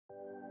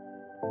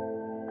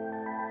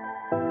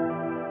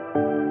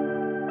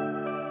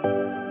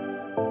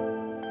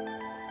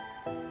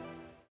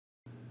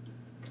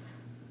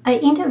I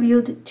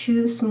interviewed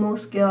 2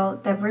 small-scale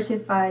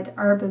diversified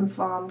urban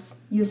farms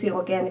using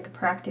organic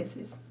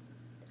practices.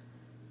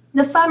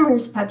 The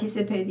farmers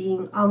participated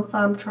in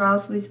on-farm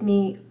trials with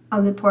me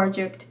on the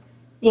project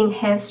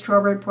enhance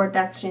strawberry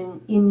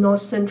production in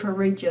North-Central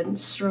region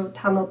through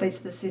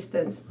tunnel-based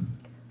systems,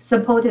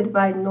 supported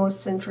by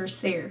North-Central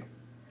SARE,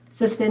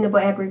 Sustainable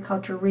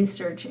Agriculture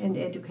Research and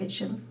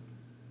Education.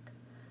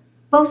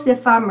 Both the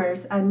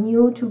farmers are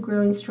new to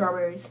growing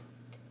strawberries,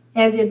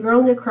 and they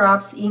grow the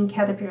crops in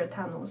caterpillar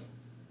tunnels.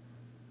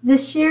 They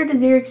shared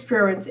their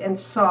experience and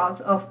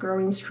thoughts of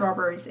growing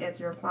strawberries at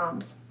their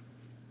farms.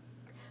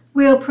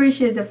 We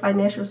appreciate the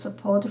financial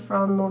support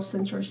from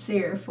North-Central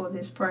SARE for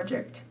this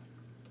project.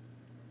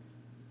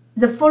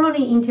 The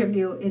following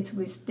interview is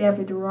with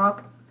David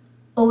Robb,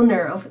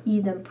 owner of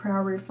Eden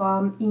Prairie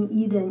Farm in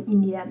Eden,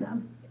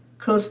 Indiana,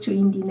 close to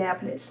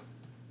Indianapolis.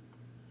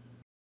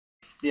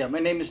 Yeah, my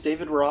name is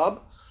David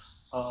Robb.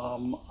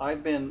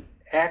 I've been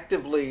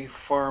actively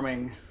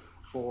farming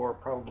for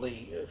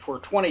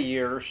 20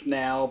 years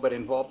now, but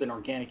involved in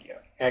organic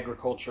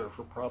agriculture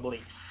for probably,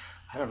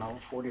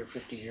 40 or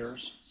 50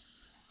 years.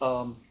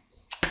 The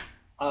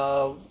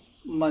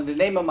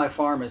name of my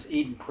farm is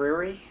Eden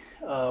Prairie.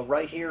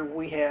 Right here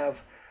we have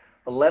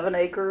 11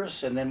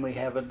 acres, and then we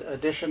have an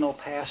additional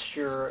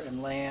pasture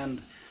and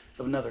land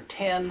of another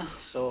 10,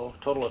 so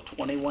a total of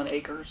 21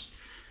 acres.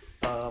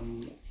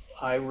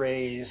 I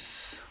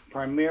raise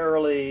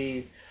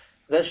primarily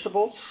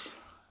vegetables,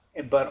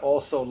 but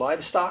also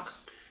livestock.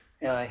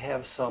 I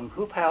have some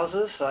hoop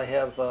houses. I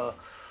have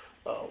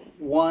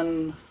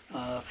one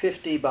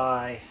 50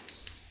 by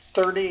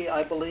 30,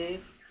 I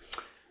believe,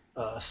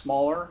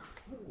 smaller,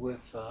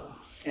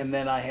 and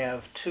then I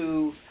have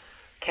 2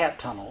 cat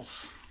tunnels,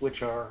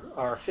 which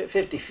are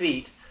 50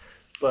 feet,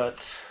 but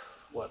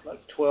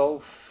like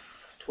 12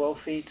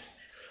 feet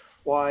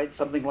wide,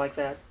 something like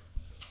that.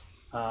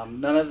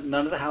 None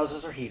of the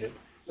houses are heated.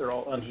 They're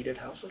all unheated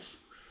houses.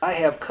 I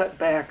have cut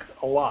back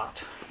a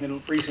lot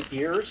in recent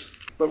years,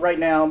 but right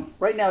now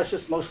it's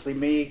just mostly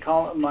me.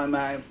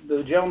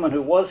 The gentleman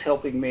who was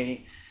helping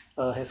me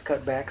has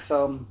cut back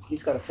some.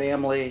 He's got a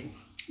family.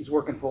 He's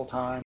working full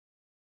time.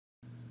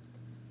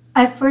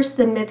 I first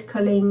met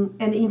Colin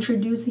and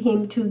introduced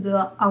him to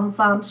the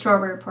on-farm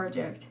strawberry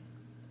project.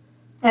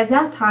 At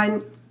that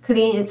time,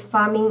 Colin is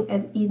farming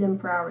at Eden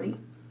Prairie.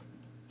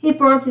 He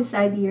brought this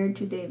idea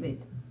to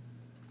David.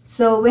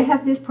 So we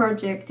have this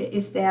project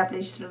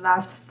established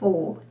last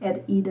fall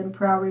at Eden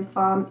Prairie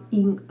Farm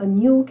in a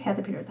new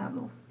caterpillar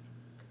tunnel.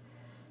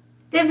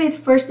 David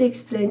first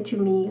explained to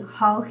me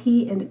how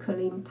he and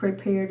Colin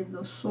prepared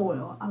the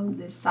soil on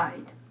this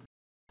site.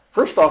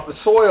 First off, the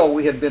soil,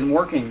 we had been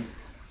working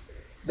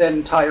that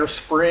entire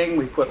spring.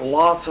 We put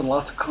lots and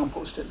lots of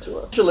compost into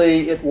it.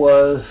 Actually, it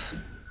was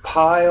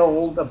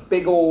a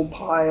big old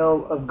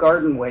pile of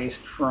garden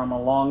waste from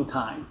a long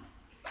time.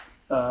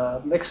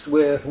 Mixed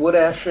with wood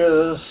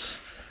ashes.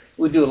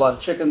 We do a lot of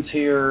chickens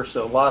here,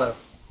 so a lot of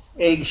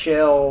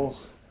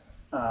eggshells.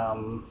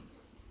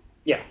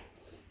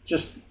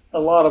 Just a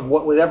lot of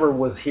whatever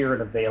was here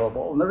and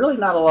available. And there's really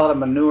not a lot of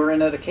manure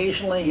in it.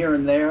 Occasionally, here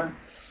and there,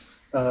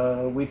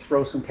 we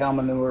throw some cow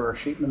manure or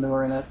sheep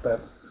manure in it,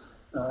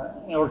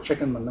 or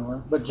chicken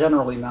manure, but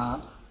generally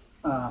not.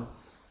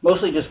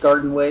 Mostly just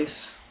garden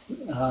waste.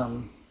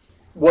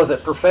 Was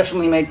it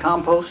professionally made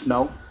compost?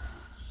 No.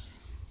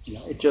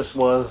 It just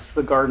was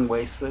the garden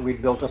waste that we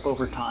built up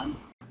over time.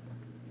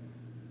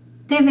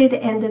 David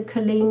and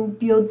Colin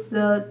built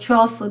the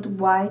 12-foot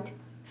wide,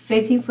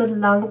 50-foot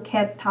long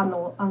cat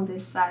tunnel on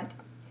this site.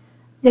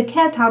 The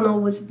cat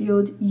tunnel was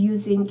built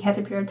using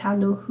caterpillar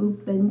tunnel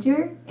hoop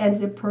bender and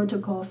the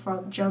protocol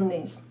from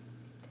Johnny's.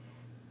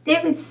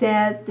 David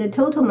said the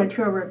total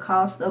material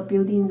cost of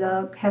building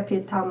the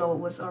caterpillar tunnel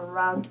was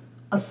around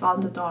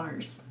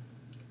 $1,000.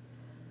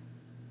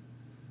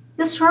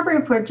 The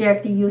strawberry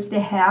project used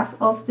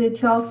half of the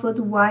 12-foot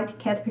wide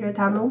caterpillar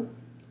tunnel.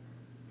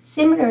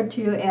 Similar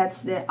to at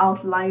the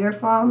outlier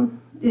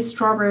farm, the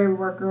strawberries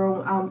were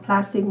grown on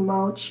plastic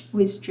mulch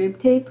with drip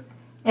tape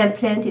and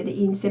planted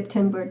in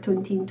September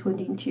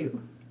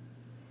 2022.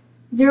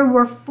 There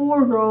were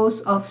 4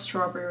 rows of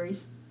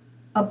strawberries,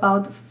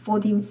 about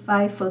 14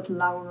 5-foot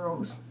long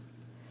rows.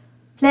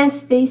 Plant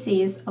spacing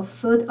is a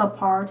foot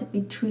apart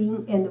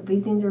between and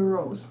within the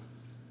rows.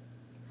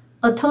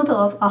 A total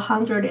of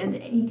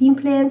 118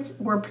 plants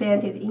were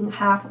planted in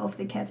half of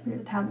the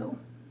caterpillar tunnel.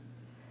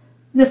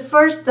 The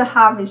first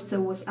harvest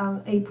was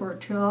on April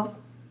 12,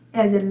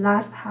 and the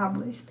last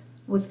harvest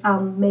was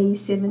on May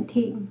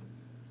 17.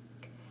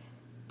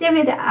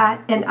 David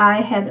and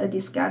I had a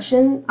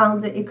discussion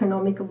on the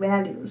economic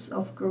values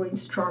of growing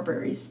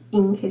strawberries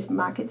in his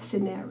market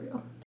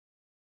scenario.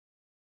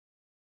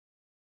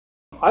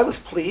 I was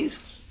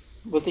pleased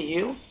with the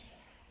yield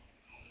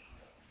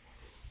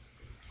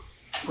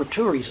for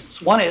 2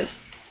 reasons. One is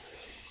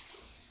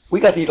we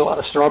got to eat a lot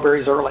of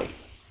strawberries early,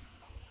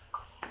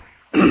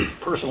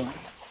 personally,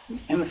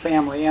 and the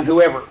family, and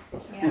whoever.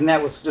 Yeah. And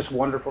that was just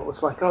wonderful. It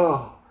was like,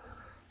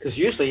 because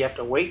usually you have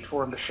to wait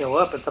for them to show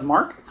up at the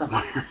market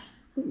somewhere,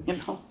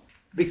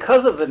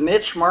 because of the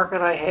niche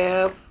market I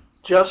have,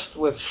 just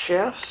with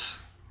chefs,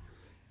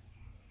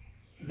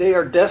 they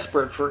are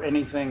desperate for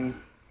anything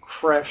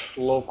fresh,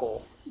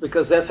 local,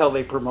 because that's how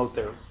they promote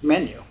their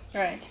menu.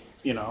 Right.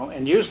 You know,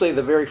 and usually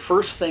the very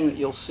first thing that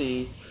you'll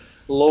see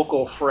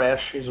local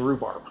fresh is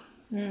rhubarb.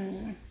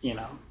 You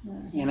know,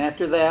 and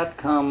after that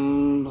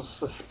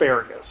comes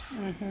asparagus,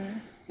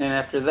 and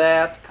after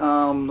that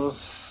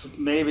comes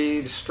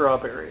maybe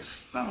strawberries.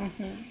 No.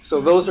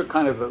 So those are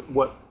kind of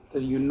what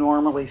you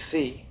normally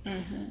see.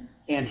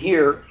 And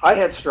here I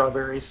had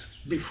strawberries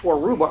before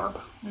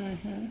rhubarb.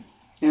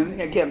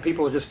 And again,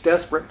 people are just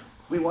desperate.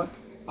 We want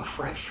a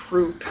fresh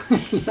fruit,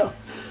 you know.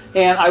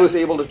 And I was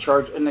able to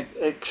charge an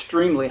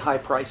extremely high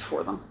price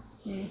for them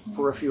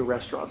for a few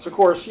restaurants. Of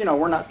course, you know,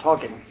 we're not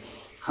talking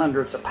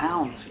hundreds of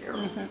pounds here.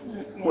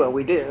 Well,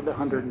 we did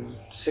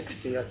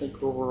 160, I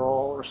think,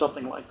 overall, or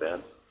something like that.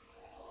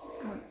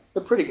 A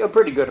pretty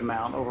good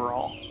amount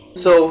overall.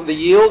 So the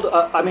yield,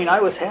 I mean,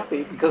 I was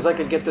happy because I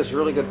could get this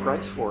really good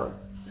price for it.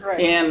 Right.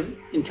 And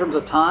in terms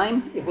of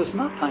time, it was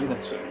not time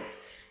consuming.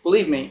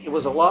 Believe me, it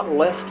was a lot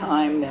less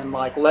time than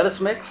like lettuce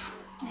mix.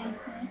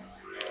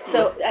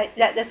 So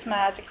that's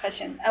my other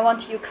question. I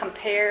want you to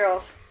compare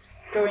of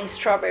growing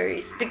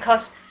strawberries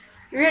because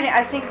really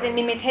I think the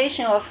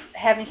limitation of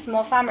having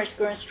small farmers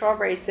growing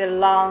strawberries is a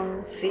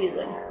long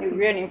season. You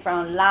really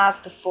from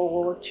last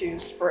fall to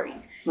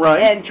spring.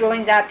 Right. And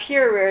during that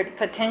period,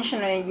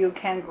 potentially you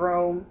can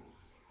grow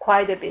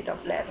quite a bit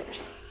of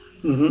lettuce.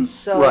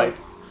 So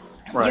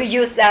Right.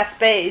 you use that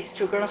space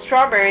to grow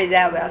strawberries,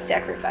 that will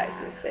sacrifice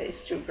the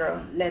space to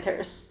grow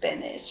lettuce,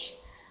 spinach.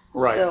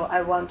 Right. So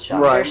I want to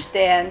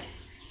understand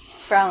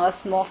from a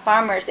small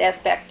farmer's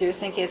aspect, do you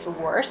think it's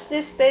worth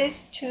this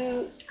space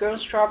to grow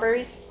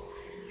strawberries?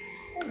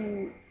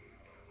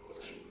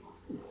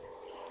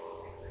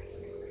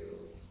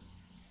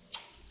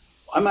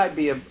 I might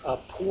be a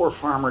poor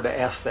farmer to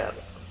ask that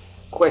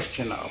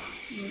question of,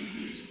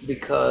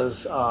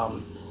 because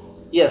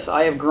yes,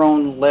 I have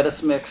grown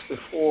lettuce mix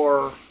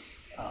before,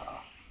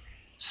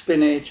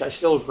 spinach. I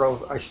still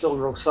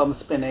grow some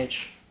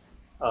spinach,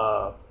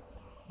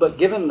 but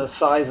given the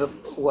size of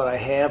what I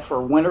have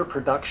for winter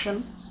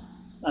production,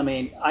 I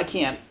mean, I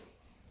can't,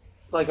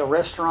 like a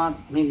restaurant.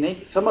 I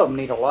mean, some of them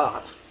need a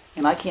lot,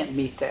 and I can't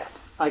meet that.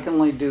 I can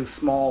only do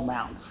small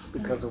amounts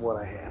because of what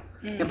I have,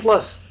 and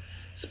plus.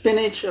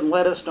 Spinach and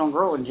lettuce don't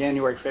grow in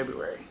January,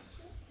 February.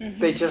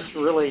 They just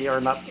really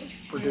are not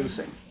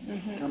producing.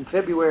 Come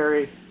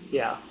February,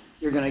 yeah,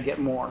 you're going to get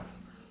more.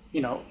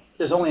 You know,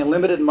 there's only a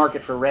limited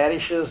market for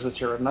radishes,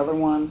 which are another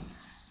one.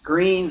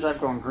 Greens, I've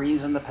grown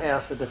greens in the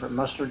past, the different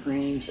mustard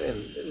greens,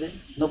 and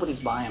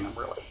nobody's buying them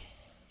really.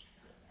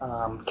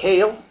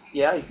 Kale,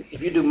 yeah,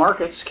 if you do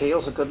markets,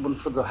 kale's a good one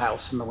for the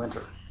house in the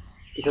winter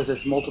because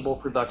it's multiple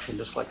production,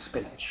 just like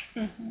spinach.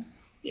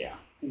 Yeah.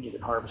 And you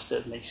can harvest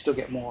it and you still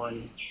get more,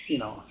 and you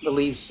know the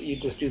leaves, you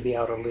just do the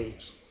outer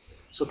leaves.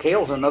 So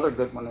kale's another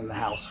good one in the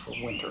house for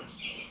winter,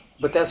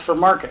 but that's for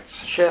markets.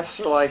 Chefs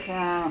are like,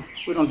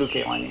 we don't do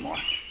kale anymore.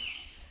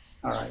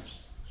 All right,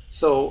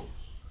 so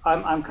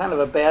I'm kind of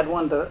a bad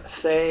one to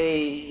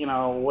say, you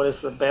know, what is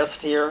the best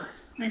here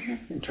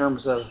in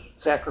terms of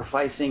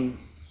sacrificing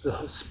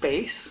the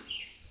space,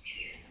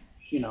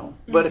 you know.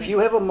 But if you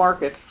have a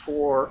market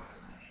for,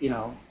 you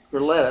know, your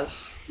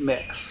lettuce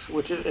mix,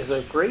 which is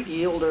a great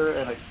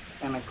yielder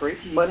and a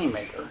great money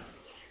maker,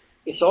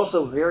 it's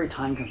also very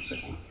time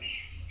consuming,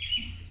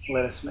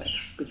 lettuce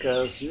mix,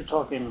 because you're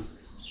talking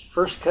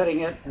first cutting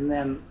it and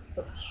then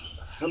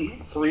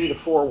 3 to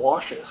 4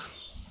 washes,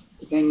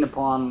 depending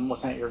upon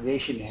what kind of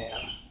irrigation you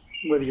have,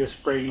 whether you're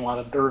spraying a lot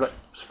of dirt,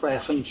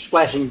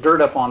 splashing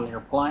dirt up on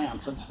your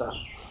plants and stuff.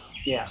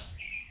 Yeah,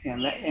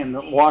 and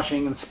the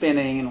washing and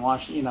spinning and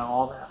washing, you know,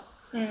 all that.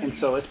 And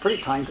so it's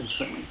pretty time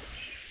consuming.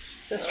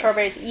 So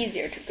strawberry is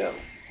easier to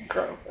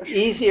grow.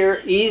 Easier.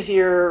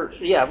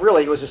 Yeah,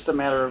 really, it was just a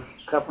matter of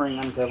covering,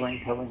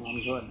 uncovering,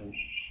 and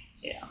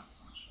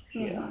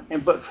yeah.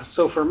 And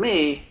so for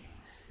me,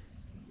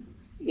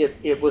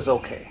 it was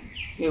okay.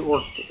 It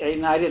worked,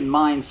 and I didn't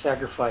mind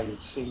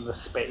sacrificing the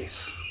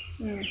space.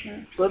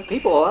 But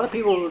a lot of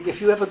people, if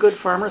you have a good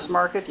farmer's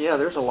market, yeah,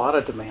 there's a lot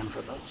of demand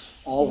for those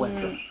all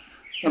winter.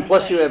 And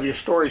plus, you have your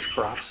storage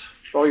crops,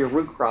 all your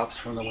root crops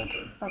from the winter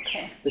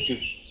that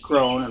you've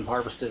grown and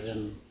harvested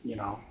in, you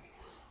know,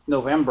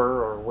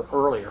 November or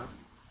earlier.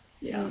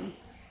 Yeah.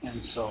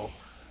 And so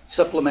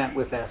supplement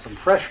with that some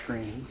fresh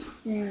greens.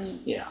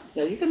 Yeah,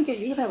 you can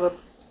have a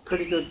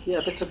pretty good,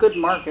 if it's a good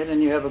market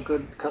and you have a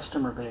good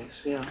customer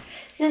base. Yeah.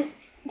 Then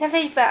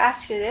David, if I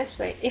ask you this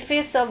way, if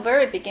it's a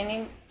very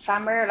beginning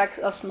farmer, like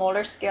a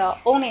smaller scale,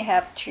 only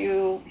have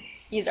 2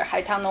 either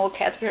high tunnel,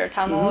 caterpillar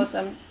tunnels,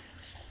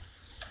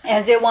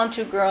 and they want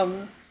to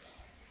grow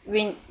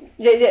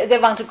they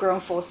want to grow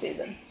full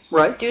season.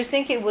 Right. Do you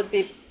think it would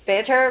be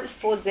better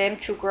for them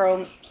to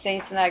grow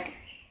things like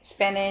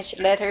spinach,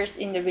 lettuce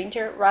in the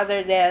winter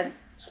rather than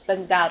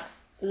spend that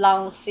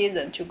long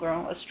season to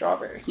grow a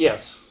strawberry?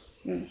 Yes.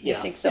 You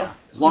think so? Yeah.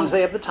 As long as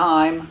they have the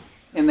time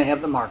and they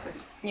have the market.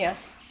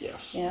 Yes.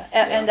 Yes. Yeah.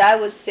 And I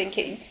was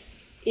thinking,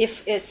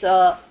 if it's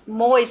a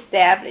more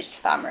established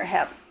farmer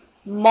have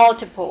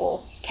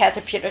multiple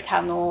caterpillar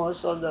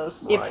tunnels or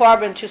those, Right. it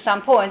probably to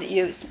some point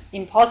it's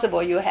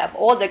impossible you have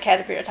all the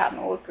caterpillar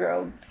tunnel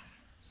grow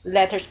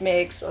lettuce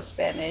mix or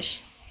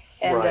Spanish.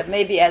 And Right.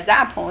 maybe at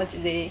that point,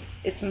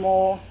 it's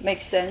more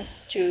makes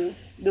sense to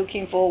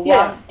looking for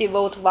Yeah.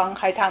 devote one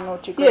high tunnel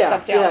to grow Yeah,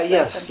 something yeah,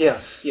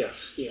 else.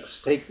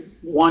 yes. Take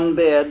one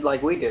bed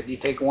like we did. You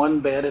take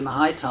one bed in a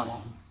high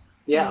tunnel.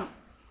 Yeah.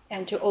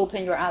 And to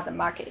open your other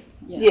market.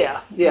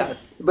 Yeah.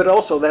 But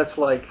also that's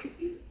like,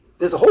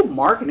 there's a whole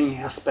marketing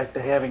aspect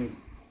to having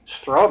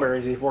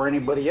strawberries before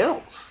anybody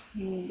else.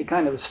 It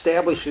kind of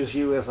establishes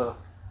you as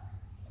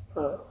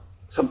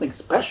something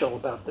special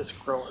about this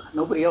grower.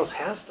 Nobody else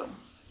has them.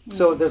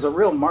 So there's a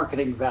real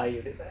marketing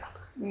value to that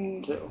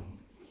too.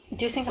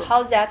 Do you think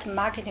how that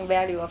marketing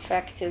value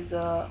affects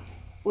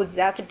would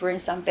that bring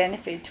some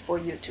benefit for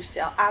you to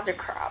sell other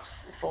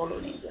crops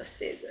following the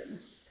season?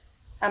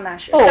 I'm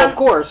not sure. Oh, of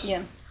course.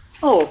 Yeah.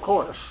 Oh, of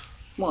course.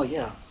 Well,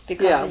 yeah.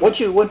 Because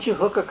Once you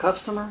hook a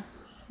customer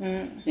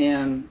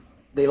and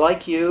they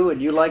like you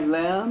and you like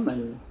them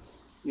and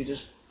you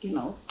just,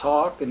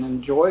 talk and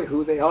enjoy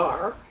who they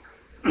are.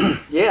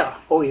 Yeah.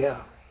 Oh,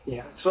 yeah.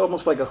 Yeah. It's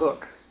almost like a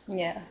hook.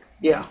 Yeah.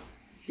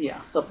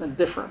 Yeah. Something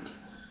different.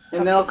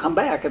 And they'll come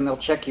back and they'll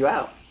check you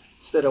out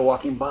instead of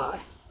walking by.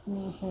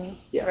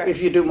 Yeah. Right.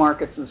 If you do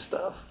markets and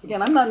stuff.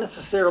 Again, I'm not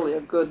necessarily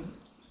a good,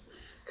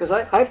 because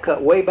I've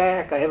cut way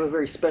back. I have a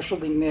very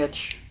specialty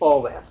niche,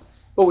 all that.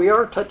 But we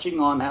are touching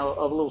on how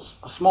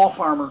a small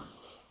farmer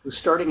who's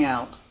starting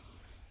out,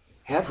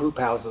 have hoop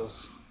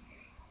houses,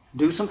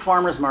 do some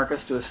farmers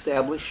markets to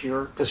establish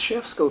because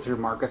chefs go through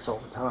markets all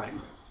the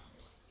time.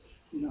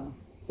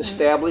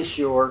 Establish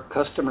your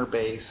customer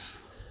base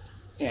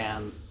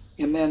and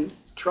then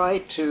try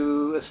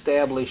to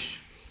establish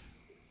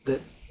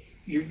that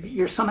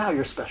you're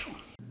special.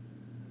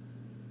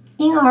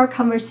 In our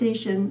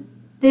conversation,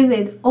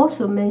 David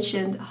also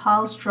mentioned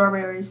how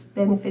strawberries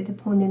benefit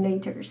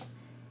pollinators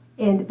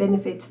and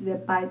benefits the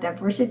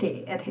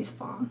biodiversity at his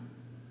farm.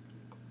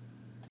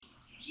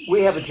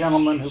 We have a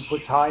gentleman who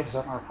puts hives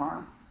on our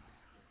farm.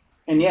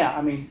 And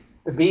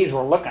the bees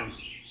were looking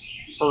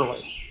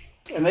early.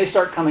 And they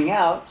start coming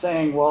out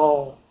saying,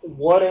 well,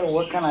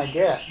 what can I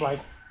get? Like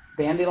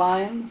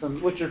dandelions,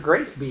 which are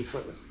great bee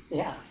food.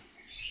 Yeah.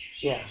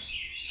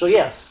 So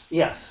yes,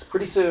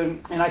 pretty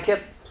soon. And I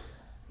kept,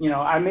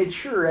 I made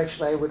sure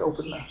actually I would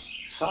open the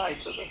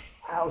sides of the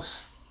house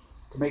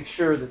to make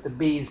sure that the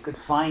bees could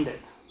find it.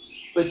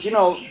 But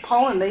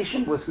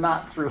pollination was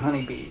not through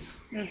honeybees.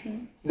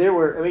 There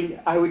were,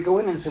 I would go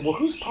in and say, well,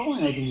 who's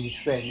pollinating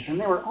these things? And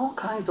there were all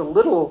kinds of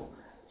little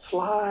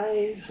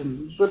flies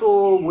and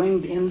little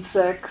winged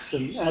insects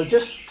and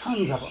just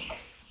tons of them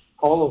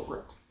all over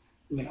it.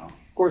 Of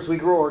course, we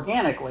grow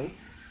organically,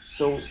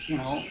 so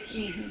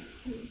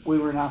we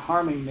were not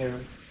harming there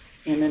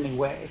in any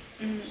way.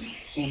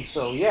 And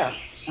so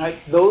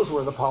those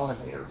were the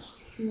pollinators,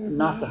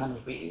 not the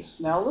honeybees.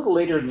 Now a little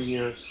later in the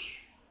year,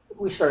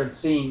 we started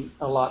seeing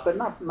a lot, but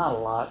not a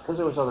lot, because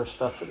there was other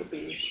stuff for the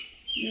bees.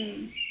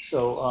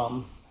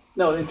 So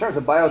no, in terms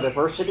of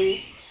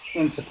biodiversity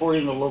and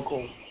supporting the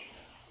local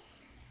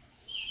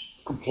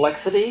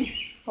complexity,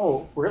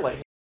 oh,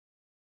 really?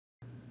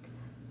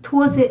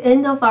 Towards the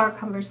end of our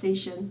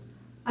conversation,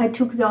 I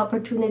took the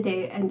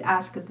opportunity and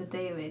asked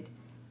David,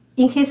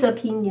 in his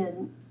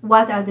opinion,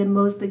 what are the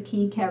most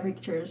key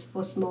characters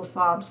for small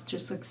farms to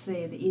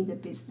succeed in the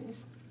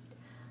business?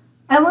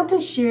 I want to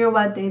share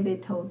what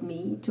David told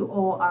me to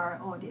all our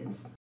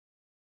audience.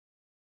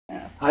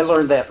 I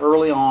learned that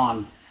early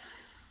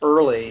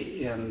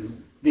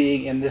in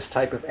being in this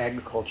type of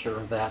agriculture,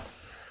 that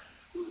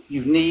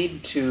you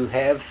need to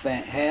have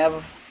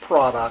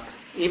product,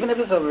 even if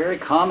it's a very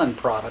common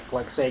product,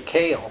 like say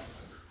kale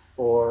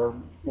or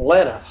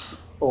lettuce,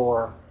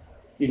 or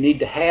you need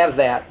to have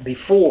that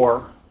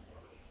before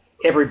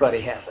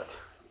everybody has it.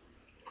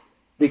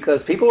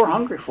 Because people are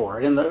hungry for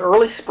it. In the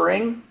early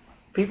spring,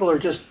 people are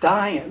just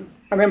dying.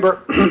 I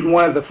remember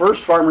one of the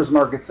first farmers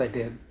markets I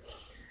did,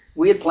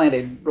 we had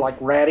planted like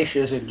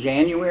radishes in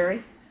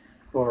January,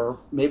 or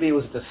maybe it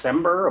was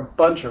December, a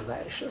bunch of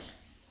radishes.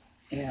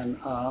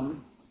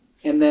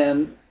 And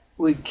then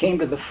we came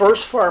to the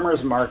first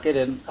farmers market,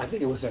 and I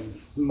think it was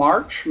in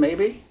March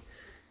maybe,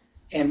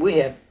 and we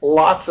had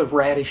lots of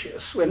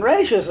radishes. And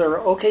radishes are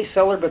okay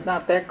seller, but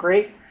not that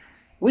great.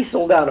 We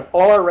sold out of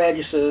all our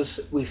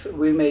radishes. We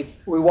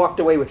walked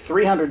away with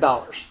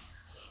 $300,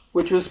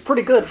 which was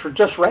pretty good for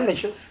just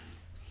radishes.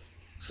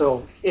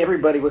 So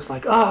everybody was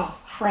like, oh,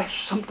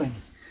 fresh something.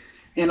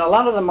 In a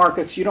lot of the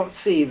markets, you don't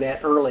see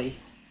that early.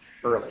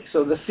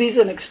 So the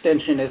season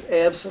extension is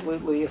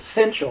absolutely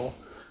essential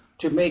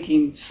to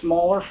making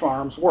smaller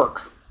farms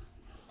work.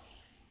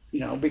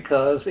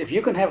 Because if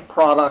you can have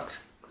product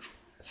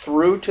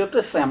through to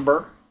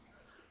December,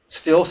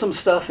 still some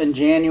stuff in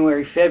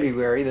January,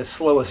 February, the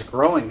slowest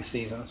growing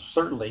seasons,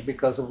 certainly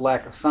because of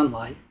lack of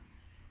sunlight,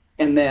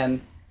 and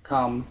then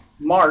come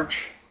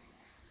March,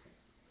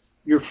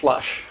 you're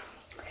flush.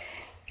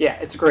 Yeah,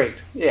 it's great.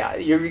 Yeah,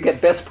 you get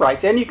best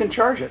price, and you can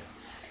charge it.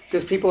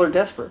 because people are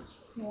desperate.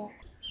 Yeah.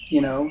 You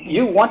know,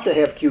 you want to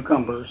have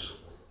cucumbers,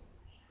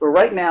 but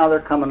right now they're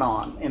coming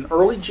on. In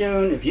early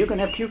June, if you can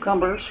have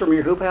cucumbers from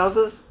your hoop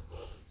houses,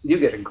 you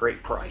get a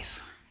great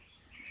price.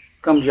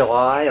 Come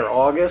July or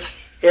August,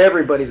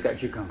 everybody's got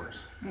cucumbers.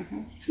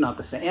 Mm-hmm. It's not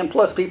the same. And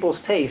plus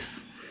people's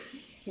tastes.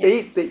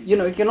 You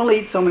know, you can only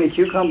eat so many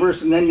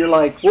cucumbers, and then you're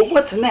like, well,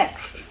 what's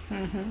next?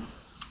 Mm-hmm.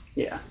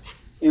 Yeah.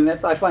 And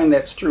I find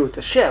that's true with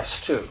the chefs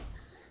too.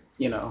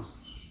 You know,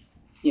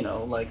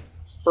 like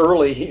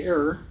early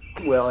here,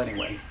 well,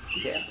 anyway,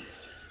 yeah.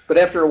 But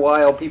after a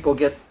while, people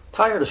get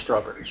tired of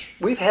strawberries.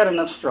 We've had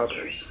enough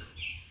strawberries.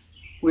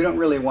 We don't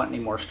really want any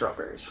more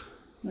strawberries.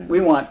 Mm-hmm. We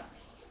want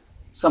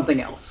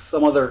something else,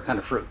 some other kind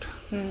of fruit.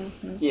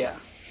 Mm-hmm. Yeah.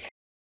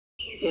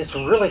 It's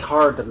really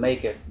hard to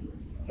make it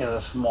as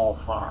a small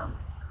farm.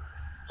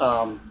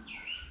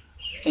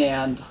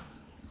 And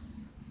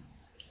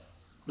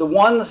the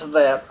ones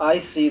that I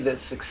see that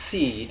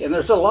succeed, and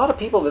there's a lot of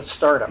people that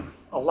start them,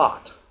 a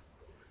lot.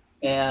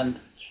 And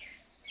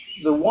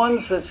the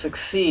ones that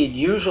succeed,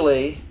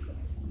 usually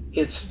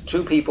it's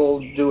two people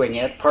doing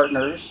it,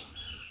 partners,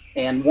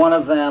 and one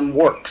of them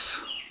works,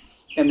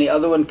 and the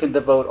other one can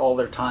devote all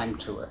their time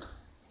to it.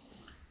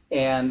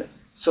 And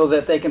so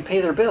that they can pay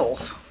their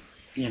bills,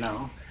 you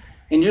know.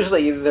 And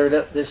usually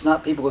there's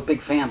not people with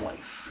big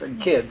families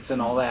and kids and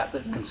all that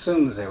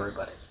consumes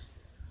everybody,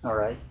 all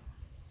right?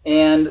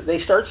 And they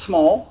start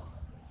small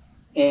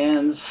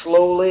and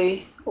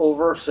slowly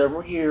over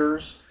several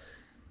years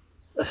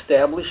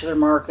establish their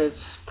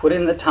markets, put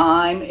in the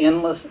time,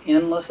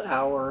 endless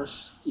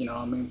hours. You know,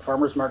 I mean,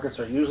 farmers markets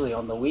are usually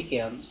on the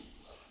weekends,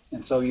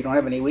 and so you don't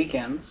have any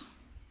weekends,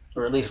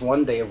 or at least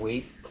one day a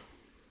week.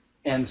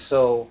 And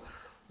so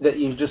that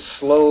you just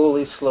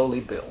slowly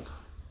build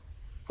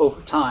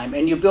over time,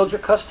 and you build your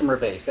customer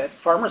base. That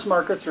farmers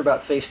markets are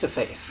about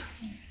face-to-face,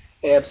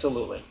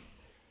 absolutely.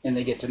 And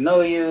they get to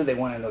know you, they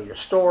want to know your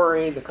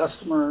story, the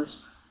customers,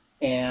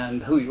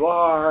 and who you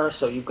are,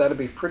 so you've got to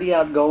be pretty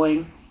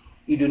outgoing.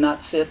 You do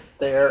not sit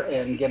there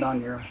and get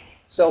on your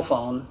cell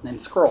phone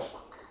and scroll.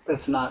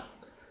 That's not,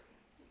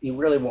 you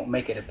really won't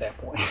make it at that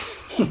point.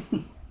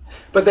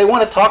 But they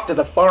want to talk to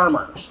the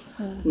farmers,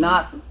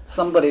 not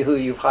somebody who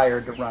you've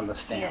hired to run the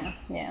stand.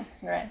 Yeah,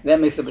 right. That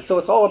makes it, so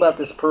it's all about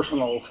this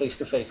personal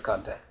face-to-face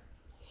contact.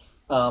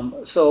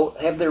 So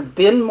have there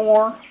been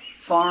more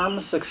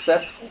farms,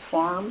 successful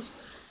farms?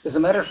 As a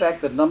matter of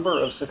fact, the number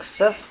of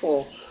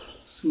successful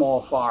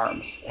small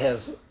farms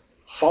has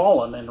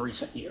fallen in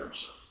recent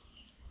years,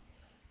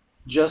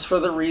 just for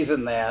the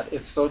reason that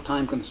it's so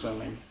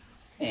time-consuming.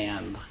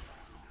 And,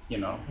 you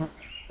know,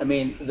 I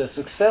mean, the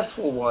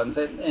successful ones,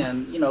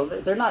 and you know,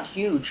 they're not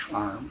huge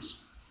farms,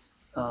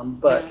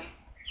 but,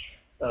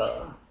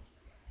 I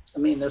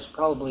mean, there's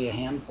probably a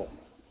handful.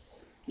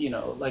 You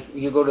know, like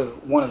you go to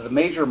one of the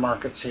major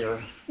markets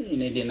here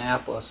in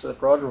Indianapolis, the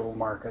Broad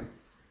market,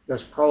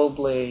 there's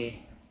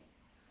probably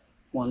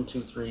 1,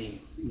 2,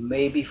 3,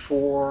 maybe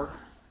 3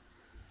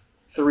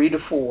 to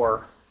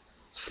 4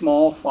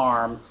 small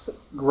farms,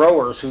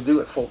 growers who do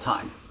it full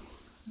time,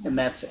 and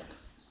that's it.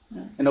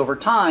 And over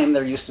time,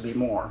 there used to be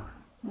more,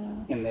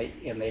 and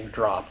they've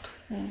dropped.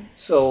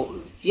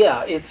 So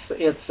yeah, it's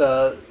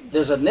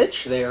there's a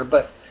niche there,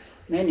 but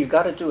man, you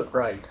got to do it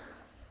right.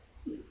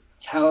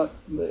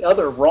 The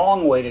other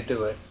wrong way to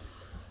do it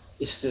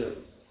is to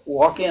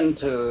walk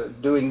into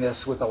doing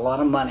this with a lot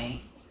of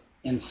money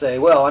and say,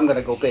 well, I'm going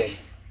to go big.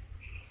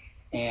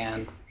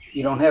 And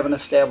you don't have an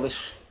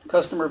established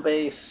customer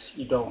base,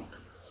 you don't.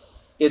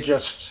 It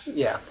just,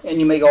 yeah, and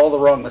you make all the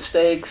wrong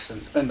mistakes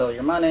and spend all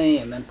your money,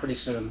 and then pretty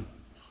soon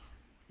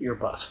you're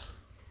bust.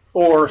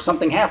 Or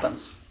something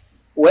happens,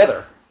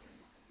 weather.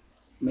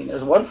 I mean,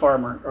 there's one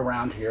farmer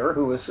around here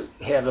who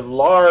had a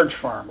large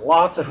farm,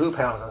 lots of hoop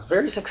houses,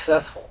 very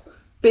successful,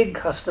 big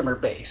customer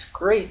base,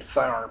 great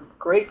farm,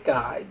 great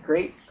guy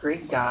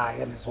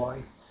and his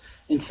wife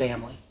and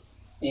family.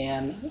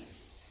 And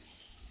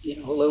you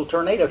know, a little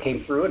tornado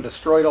came through and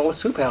destroyed all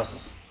his hoop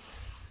houses.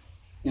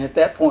 And at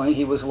that point,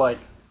 he was like,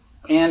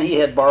 and he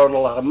had borrowed a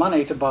lot of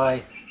money to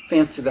buy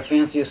the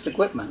fanciest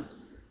equipment.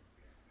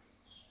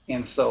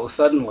 And so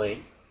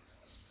suddenly,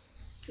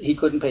 he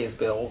couldn't pay his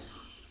bills,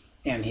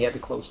 and he had to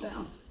close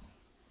down.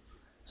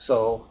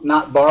 So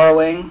not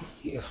borrowing,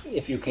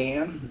 if you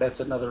can,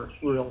 that's another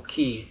real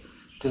key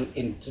to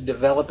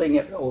developing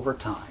it over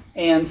time,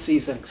 and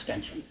season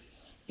extension,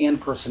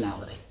 and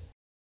personality.